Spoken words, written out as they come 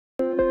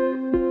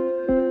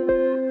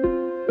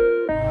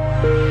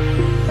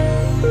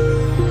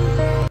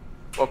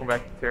Welcome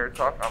back to Terror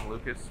Talk. I'm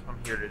Lucas. I'm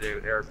here today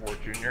with Eric Ward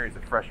Jr. He's a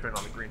freshman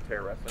on the Green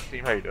Terror Wrestling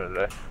team. How are you doing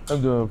today? I'm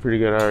doing pretty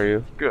good. How are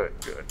you? Good,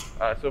 good.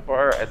 So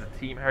far, as a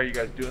team, how are you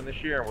guys doing this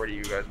year, and where do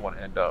you guys want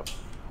to end up?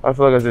 I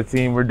feel like as a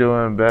team, we're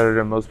doing better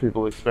than most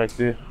people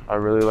expected. I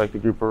really like the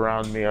group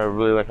around me. I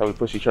really like how we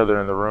push each other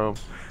in the room.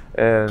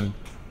 And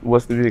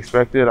what's to be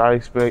expected? I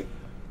expect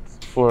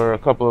for a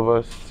couple of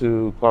us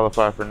to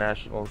qualify for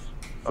nationals.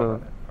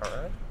 So, All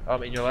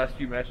right. In your last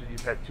few matches,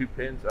 you've had 2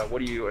 pins.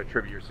 What do you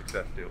attribute your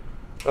success to?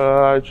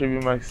 I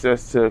attribute my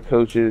success to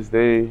coaches.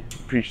 They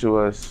preach to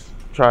us,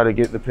 try to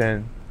get the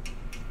pin.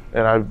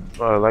 And I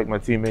like my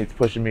teammates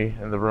pushing me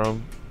in the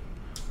room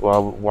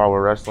while we're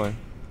wrestling.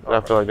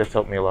 I feel like that's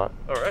helped me a lot.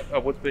 All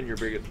right. What's been your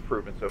biggest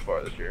improvement so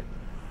far this year?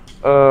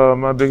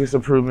 My biggest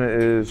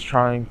improvement is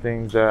trying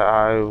things that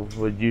I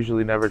would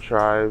usually never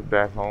try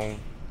back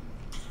home.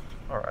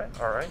 All right,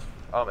 all right.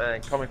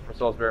 And coming from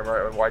Salisbury,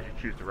 Maryland, why did you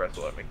choose to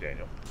wrestle at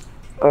McDaniel?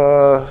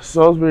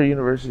 Salisbury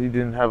University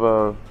didn't have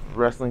a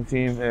wrestling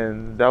team,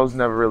 and that was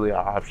never really an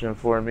option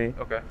for me.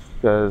 Okay.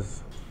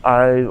 Because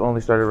I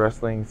only started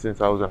wrestling since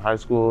I was in high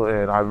school,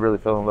 and I really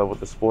fell in love with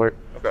the sport.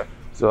 Okay.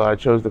 So I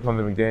chose to come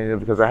to McDaniel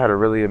because I had a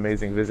really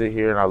amazing visit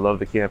here, and I love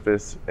the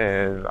campus,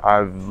 and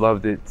I've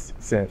loved it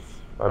since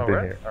I've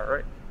been here. All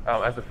right.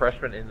 As a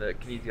freshman in the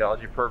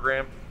kinesiology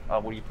program,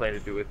 what do you plan to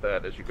do with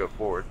that as you go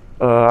forward?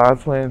 I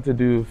plan to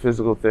do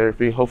physical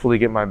therapy, hopefully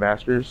get my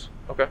master's.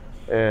 Okay.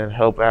 And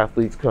help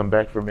athletes come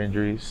back from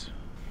injuries.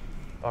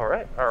 All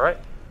right, all right.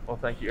 Well,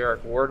 thank you,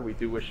 Eric Ward. We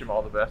do wish him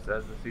all the best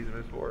as the season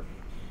moves forward.